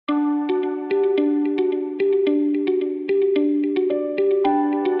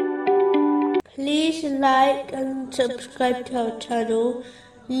like and subscribe to our channel.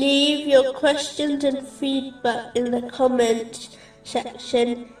 Leave your questions and feedback in the comments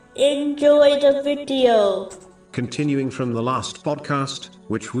section. Enjoy the video. Continuing from the last podcast,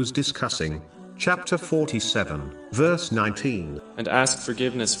 which was discussing chapter 47, verse 19. And ask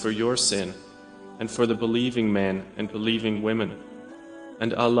forgiveness for your sin, and for the believing men and believing women.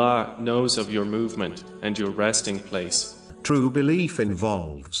 And Allah knows of your movement and your resting place. True belief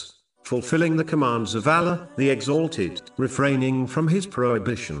involves fulfilling the commands of Allah, the Exalted, refraining from His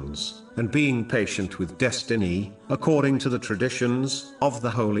prohibitions, and being patient with destiny, according to the traditions of the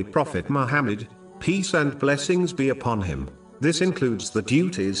Holy Prophet Muhammad, peace and blessings be upon him. This includes the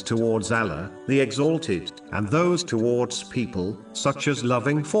duties towards Allah, the Exalted, and those towards people, such as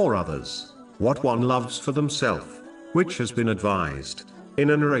loving for others what one loves for themselves, which has been advised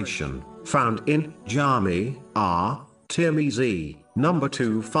in a narration found in Jami Tirmizi, number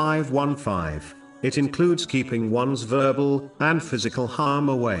 2515. It includes keeping one's verbal and physical harm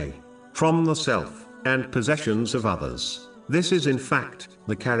away from the self and possessions of others. This is in fact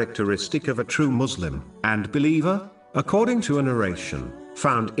the characteristic of a true Muslim and believer, according to a narration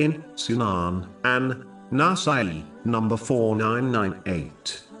found in Sunan an-Nasa'i, number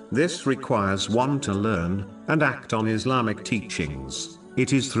 4998. This requires one to learn and act on Islamic teachings.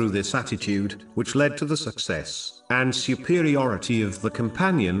 It is through this attitude which led to the success and superiority of the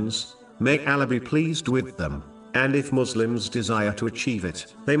companions. May Allah be pleased with them. And if Muslims desire to achieve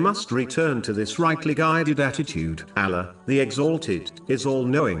it, they must return to this rightly guided attitude. Allah, the Exalted, is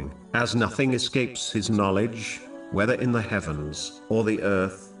all-knowing, as nothing escapes His knowledge, whether in the heavens or the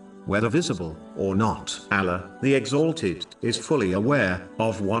earth, whether visible or not. Allah, the Exalted, is fully aware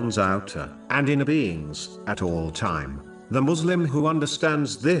of one's outer and inner beings at all time. The Muslim who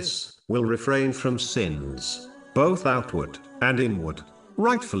understands this will refrain from sins, both outward and inward.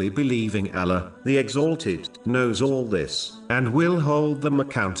 Rightfully believing Allah, the Exalted, knows all this, and will hold them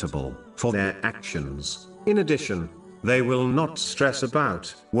accountable for their actions. In addition, they will not stress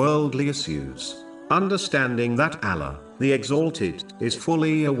about worldly issues, understanding that Allah, the Exalted, is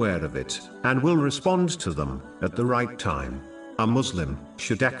fully aware of it, and will respond to them at the right time. A Muslim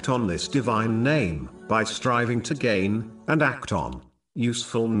should act on this divine name by striving to gain and act on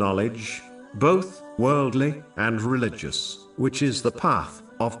useful knowledge, both worldly and religious, which is the path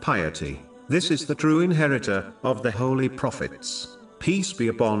of piety. This is the true inheritor of the holy prophets, peace be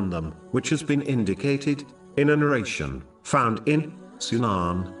upon them, which has been indicated in a narration found in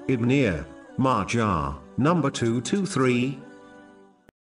Sunan Ibn Majah, number 223,